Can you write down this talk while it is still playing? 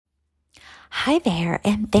Hi there,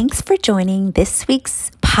 and thanks for joining this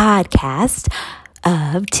week's podcast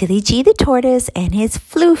of Tilly G the Tortoise and his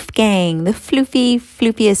floof gang, the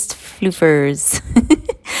floofiest floofers.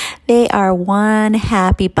 They are one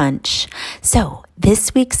happy bunch. So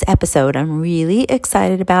this week's episode I'm really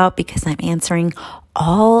excited about because I'm answering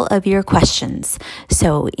all of your questions.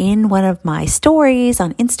 So in one of my stories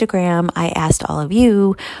on Instagram, I asked all of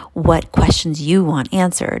you what questions you want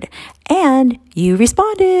answered. And you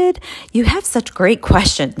responded. You have such great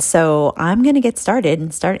questions. So I'm going to get started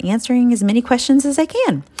and start answering as many questions as I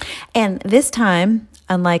can. And this time,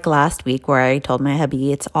 unlike last week where I told my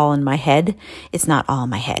hubby it's all in my head, it's not all in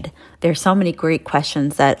my head. There's so many great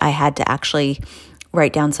questions that I had to actually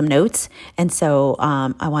write down some notes. And so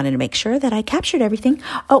I wanted to make sure that I captured everything.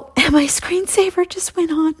 Oh, and my screensaver just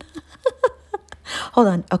went on. Hold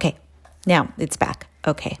on. Okay. Now it's back.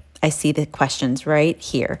 Okay. I see the questions right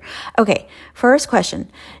here. Okay. First question.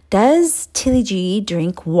 Does Tilly G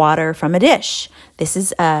drink water from a dish? This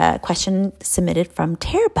is a question submitted from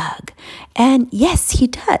Tearbug. And yes, he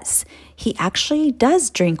does. He actually does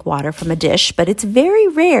drink water from a dish, but it's very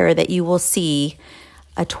rare that you will see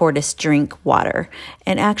a tortoise drink water.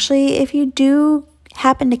 And actually, if you do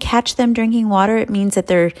happen to catch them drinking water, it means that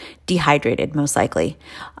they're dehydrated, most likely.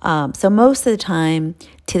 So most of the time,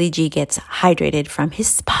 Tilly G gets hydrated from his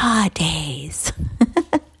spa days.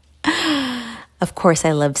 Of course,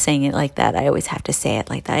 I love saying it like that. I always have to say it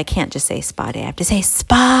like that. I can't just say spa day. I have to say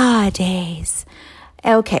spa days.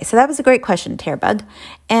 Okay, so that was a great question, Tearbug.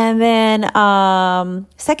 And then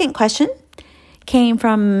second question came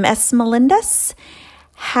from Esmelindas.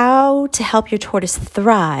 How to help your tortoise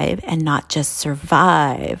thrive and not just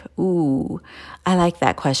survive? Ooh, I like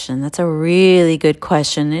that question. That's a really good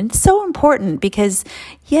question. And it's so important because,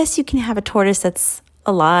 yes, you can have a tortoise that's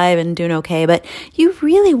alive and doing okay, but you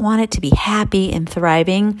really want it to be happy and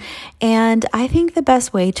thriving. And I think the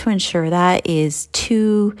best way to ensure that is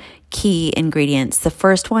two key ingredients. The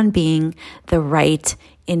first one being the right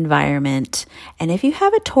environment. And if you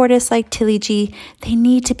have a tortoise like Tilly G, they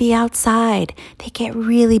need to be outside. They get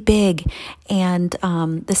really big. And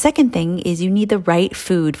the second thing is you need the right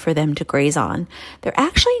food for them to graze on. They're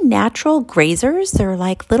actually natural grazers. They're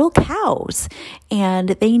like little cows. And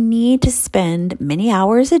they need to spend many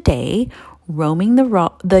hours a day roaming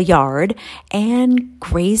the yard and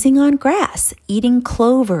grazing on grass, eating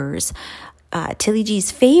clovers. Tilly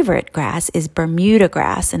G's favorite grass is Bermuda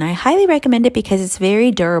grass, and I highly recommend it because it's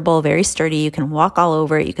very durable, very sturdy. You can walk all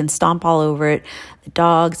over it. You can stomp all over it. The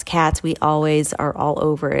dogs, cats, we always are all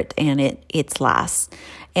over it, and it lasts.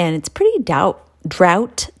 And it's pretty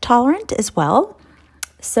drought tolerant as well.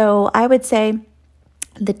 So I would say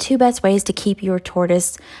the two best ways to keep your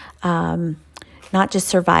tortoise not just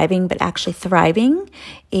surviving, but actually thriving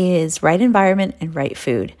is right environment and right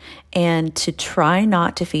food. And to try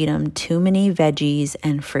not to feed them too many veggies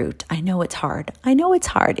and fruit. I know it's hard.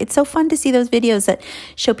 It's so fun to see those videos that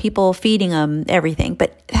show people feeding them everything,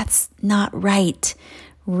 but that's not right.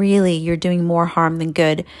 Really, you're doing more harm than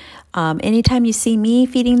good. Anytime you see me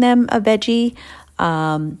feeding them a veggie,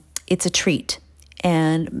 it's a treat.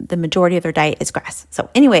 And the majority of their diet is grass. So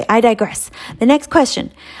anyway, I digress. The next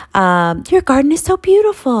question. Your garden is so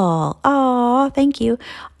beautiful. Oh, thank you.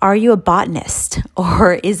 Are you a botanist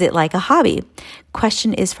or is it like a hobby?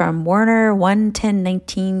 Question is from Werner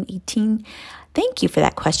 1101918. Thank you for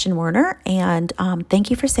that question, Werner. And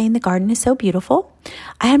thank you for saying the garden is so beautiful.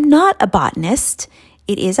 I am not a botanist.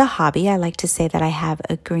 It is a hobby. I like to say that I have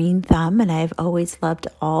a green thumb and I've always loved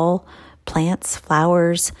all plants,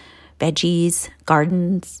 flowers, veggies,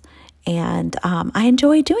 gardens, and I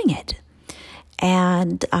enjoy doing it.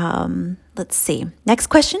 And let's see. Next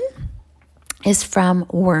question is from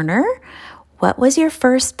Werner. What was your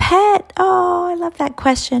first pet? Oh, I love that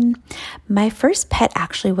question. My first pet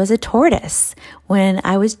actually was a tortoise when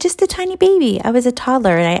I was just a tiny baby. I was a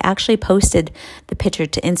toddler, and I actually posted the picture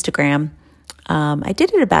to Instagram. I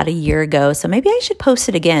did it about a year ago, so maybe I should post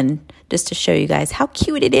it again just to show you guys how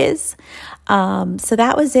cute it is. So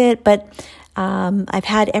that was it, but I've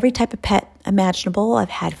had every type of pet imaginable. I've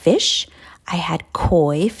had fish. I had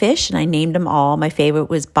koi fish, and I named them all. My favorite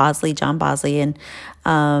was Bosley, John Bosley, and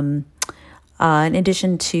in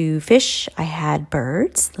addition to fish, I had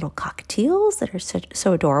birds, little cockatiels that are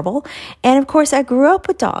so adorable. And of course, I grew up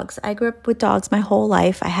with dogs. My whole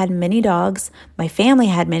life. I had many dogs. My family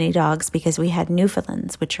had many dogs because we had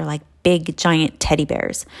Newfoundlands, which are like big, giant teddy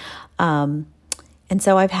bears. And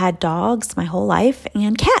so I've had dogs my whole life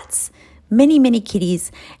and cats, many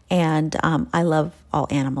kitties. And I love all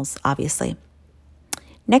animals, obviously.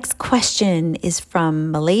 Next question is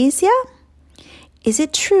from Malaysia. Is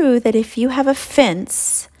it true that if you have a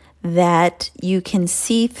fence that you can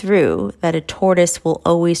see through, that a tortoise will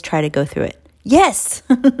always try to go through it? Yes,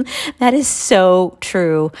 that is so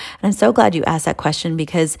true. And I'm so glad you asked that question,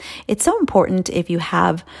 because it's so important if you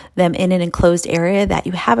have them in an enclosed area that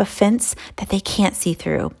you have a fence that they can't see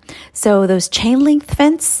through. So those chain link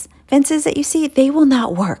fences that you see, they will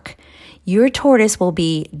not work. Your tortoise will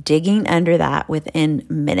be digging under that within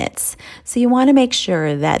minutes. So you want to make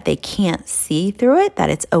sure that they can't see through it,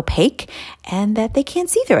 that it's opaque, and that they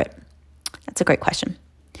can't see through it. That's a great question.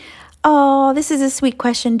 Oh, this is a sweet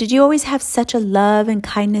question. Did you always have such a love and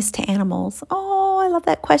kindness to animals? Oh, I love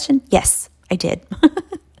that question. Yes, I did.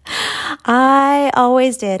 I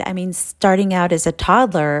always did. I mean, starting out as a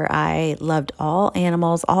toddler, I loved all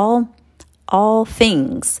animals, all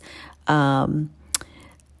things.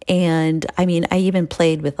 And I mean, I even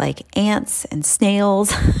played with like ants and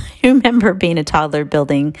snails. I remember being a toddler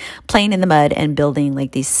playing in the mud and building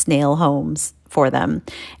like these snail homes for them.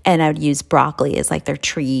 And I would use broccoli as like their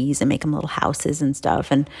trees and make them little houses and stuff.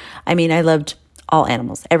 And I mean, I loved all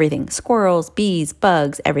animals, everything, squirrels, bees,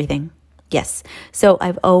 bugs, everything. Yes. So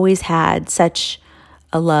I've always had such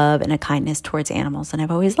a love and a kindness towards animals, and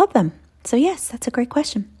I've always loved them. So yes, that's a great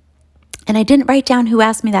question. And I didn't write down who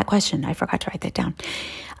asked me that question. I forgot to write that down.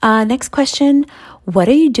 Next question. What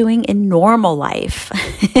are you doing in normal life?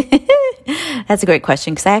 That's a great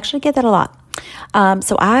question, because I actually get that a lot.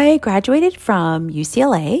 So I graduated from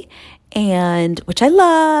UCLA, which I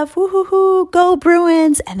love. Woo-hoo-hoo, go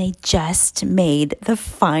Bruins. And they just made the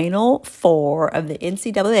Final Four of the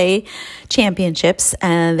NCAA championships,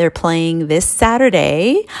 and they're playing this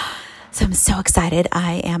Saturday. So I'm so excited.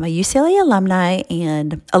 I am a UCLA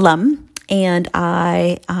alum, and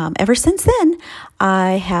I, ever since then,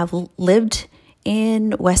 I have lived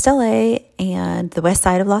in West LA and the west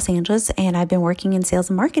side of Los Angeles, and I've been working in sales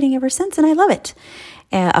and marketing ever since, and I love it.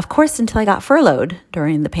 Of course, until I got furloughed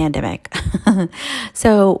during the pandemic.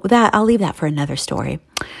 So I'll leave that for another story.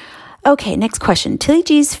 Okay, next question. Tilly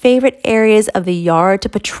G's favorite areas of the yard to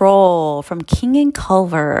patrol, from King and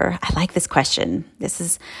Culver. I like this question. This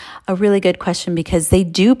is a really good question, because they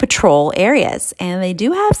do patrol areas, and they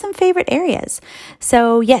do have some favorite areas.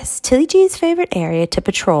 So yes, Tilly G's favorite area to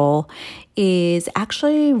patrol is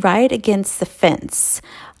actually right against the fence,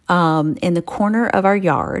 in the corner of our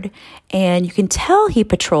yard. And you can tell he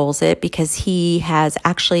patrols it because he's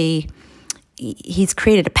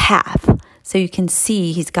created a path. So you can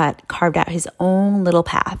see he's got carved out his own little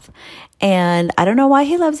path. And I don't know why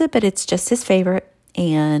he loves it, but it's just his favorite.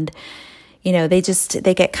 And,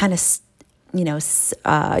 they get kind of,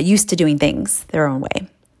 used to doing things their own way.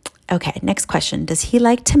 Okay, next question. Does he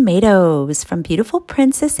like tomatoes? From beautiful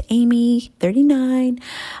Princess Amy, 39.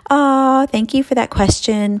 Oh, thank you for that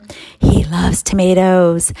question. He loves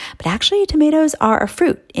tomatoes. But actually, tomatoes are a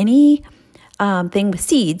fruit. Any thing with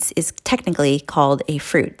seeds is technically called a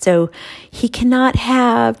fruit. So he cannot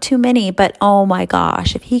have too many, but oh my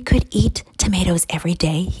gosh, if he could eat tomatoes every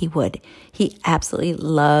day, he would. He absolutely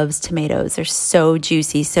loves tomatoes. They're so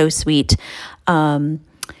juicy, so sweet.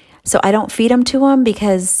 So I don't feed them to him,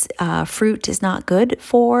 because fruit is not good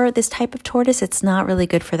for this type of tortoise. It's not really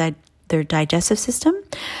good for their digestive system.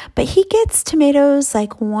 But he gets tomatoes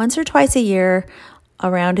like once or twice a year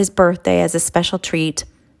around his birthday as a special treat.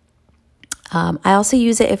 I also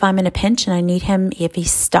use it if I'm in a pinch and I need him, if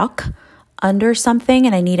he's stuck under something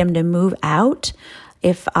and I need him to move out.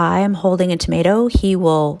 If I am holding a tomato, he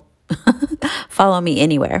will follow me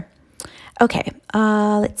anywhere. Okay,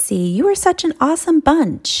 let's see. You are such an awesome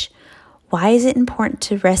bunch. Why is it important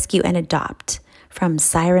to rescue and adopt? From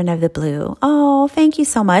Siren of the Blue. Oh, thank you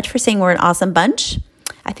so much for saying we're an awesome bunch.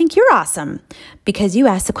 I think you're awesome, because you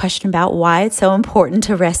asked the question about why it's so important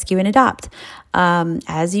to rescue and adopt.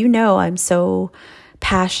 As you know, I'm so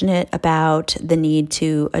passionate about the need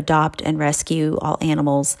to adopt and rescue all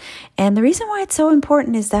animals. And the reason why it's so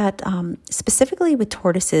important is that specifically with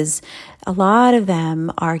tortoises, a lot of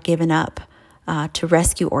them are given up to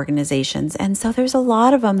rescue organizations. And so there's a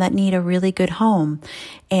lot of them that need a really good home.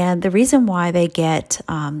 And the reason why they get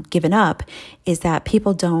given up is that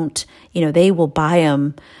people don't, they will buy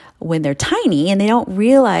them when they're tiny, and they don't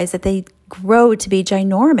realize that they grow to be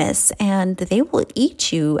ginormous, and they will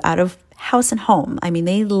eat you out of house and home. I mean,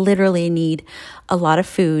 they literally need a lot of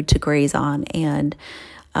food to graze on. And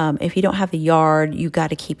if you don't have a yard, you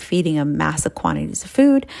got to keep feeding them massive quantities of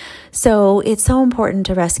food. So it's so important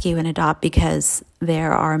to rescue and adopt, because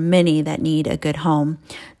there are many that need a good home,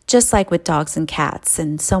 just like with dogs and cats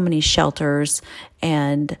and so many shelters.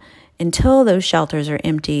 And until those shelters are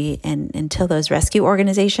empty, and until those rescue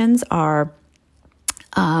organizations are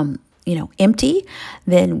empty,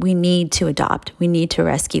 then we need to adopt. We need to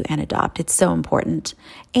rescue and adopt. It's so important.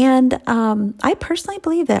 And I personally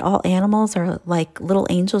believe that all animals are like little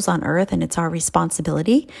angels on earth, and it's our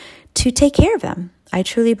responsibility to take care of them. I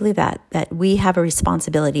truly believe that we have a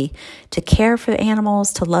responsibility to care for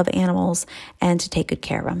animals, to love animals, and to take good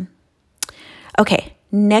care of them. Okay.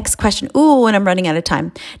 Next question. Ooh, and I'm running out of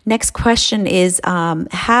time. Next question is,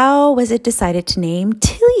 how was it decided to name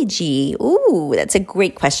Tilly G? Ooh, that's a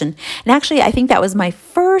great question. And actually, I think that was my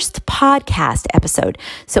first podcast episode.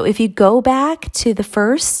 So if you go back to the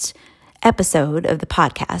first episode of the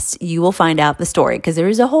podcast, you will find out the story, because there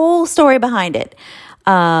is a whole story behind it.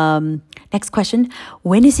 Next question.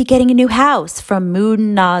 When is he getting a new house? From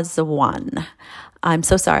Munazawan. I'm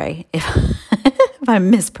so sorry if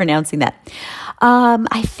I'm mispronouncing that.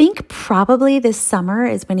 I think probably this summer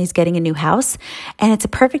is when he's getting a new house, and it's a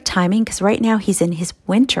perfect timing because right now he's in his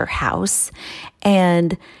winter house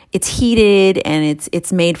and it's heated and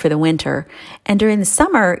it's made for the winter. And during the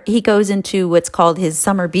summer, he goes into what's called his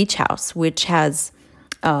summer beach house, which is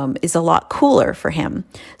a lot cooler for him.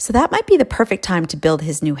 So that might be the perfect time to build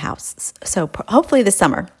his new house. So hopefully this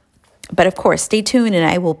summer. But of course, stay tuned and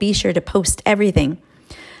I will be sure to post everything.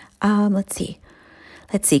 Let's see.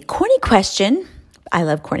 Corny question. I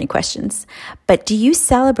love corny questions. But do you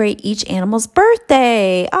celebrate each animal's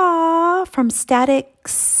birthday? From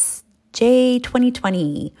Statics J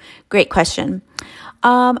 2020. Great question.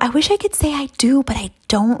 I wish I could say I do, but I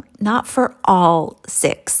don't. Not for all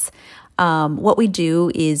 6. What we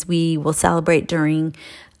do is we will celebrate during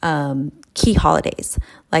key holidays,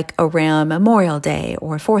 like around Memorial Day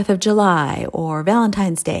or 4th of July or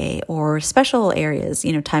Valentine's Day or special areas,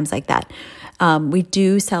 times like that. We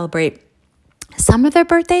do celebrate some of their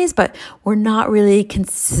birthdays, but we're not really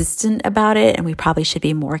consistent about it, and we probably should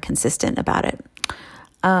be more consistent about it.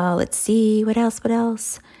 Let's see, what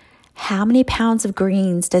else? How many pounds of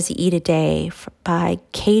greens does he eat a day? By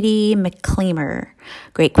Katie McCleamer.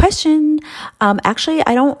 Great question. Actually,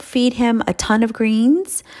 I don't feed him a ton of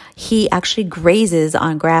greens. He actually grazes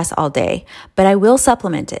on grass all day, but I will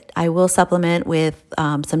supplement it. I will supplement with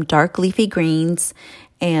some dark leafy greens,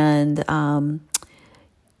 and I'm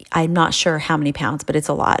not sure how many pounds, but it's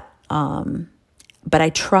a lot. But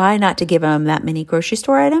I try not to give him that many grocery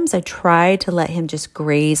store items. I try to let him just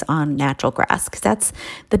graze on natural grass because that's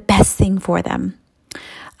the best thing for them.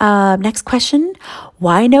 Next question.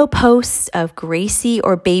 Why no posts of Gracie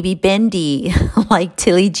or baby Bendy like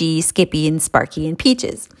Tilly G, Skippy, and Sparky and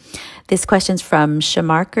Peaches? This question's from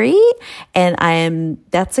Shamarkari, and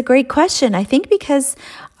that's a great question. I think because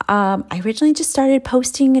I originally just started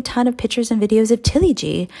posting a ton of pictures and videos of Tilly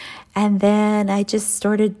G, and then I just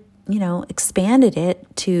started expanded it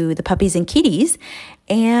to the puppies and kitties.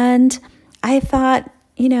 And I thought,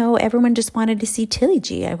 everyone just wanted to see Tilly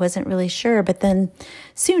G. I wasn't really sure. But then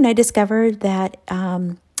soon I discovered that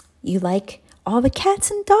you like all the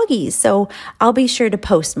cats and doggies. So I'll be sure to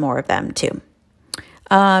post more of them too.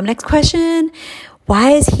 Next question.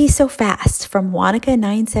 Why is he so fast? From Wanaka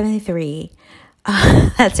 973.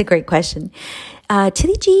 That's a great question.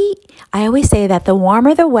 Tilly G, I always say that the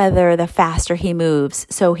warmer the weather, the faster he moves.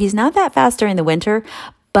 So he's not that fast during the winter,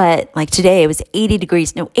 but like today it was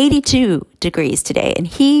 82 degrees today, and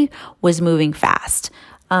he was moving fast.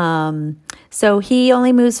 So he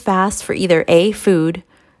only moves fast for either A, food,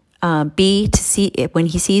 B, to see it when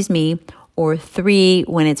he sees me, or 3,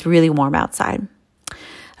 when it's really warm outside.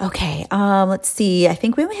 Okay, let's see. I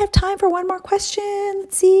think we only have time for one more question.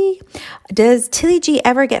 Let's see. Does Tilly G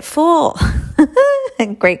ever get full?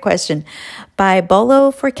 Great question. By Bolo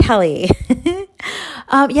for Kelly.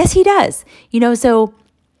 Yes, he does. So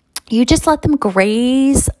you just let them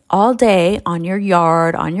graze all day on your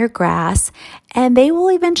yard, on your grass, and they will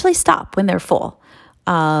eventually stop when they're full.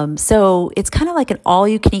 So it's kind of like an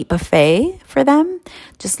all-you-can-eat buffet for them.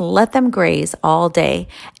 Just let them graze all day.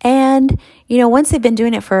 And, once they've been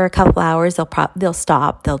doing it for a couple hours, they'll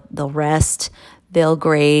stop, they'll rest, they'll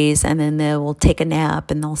graze, and then they will take a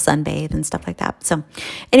nap and they'll sunbathe and stuff like that. So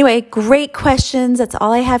anyway, great questions. That's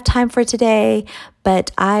all I have time for today,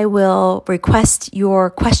 but I will request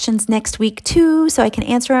your questions next week too, so I can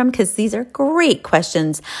answer them, because these are great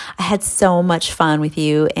questions. I had so much fun with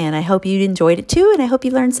you, and I hope you enjoyed it too. And I hope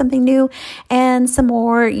you learned something new and some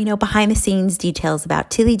more, behind the scenes details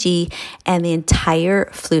about Tilly G and the entire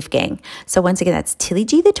Floof gang. So once again, that's Tilly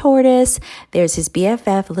G the tortoise. There's his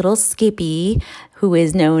BFF, little Skippy, who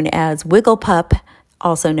is known as Wiggle Pup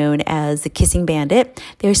also known as the Kissing Bandit.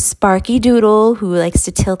 There's Sparky Doodle, who likes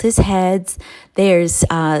to tilt his heads. There's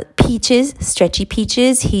Peaches, Stretchy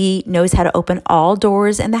Peaches. He knows how to open all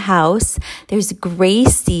doors in the house. There's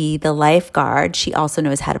Gracie, the lifeguard. She also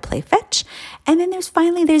knows how to play fetch. And then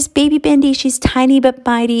there's Baby Bendy. She's tiny but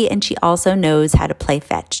mighty, and she also knows how to play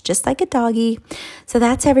fetch, just like a doggy. So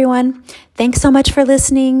that's everyone. Thanks so much for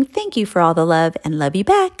listening. Thank you for all the love, and love you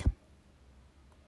back.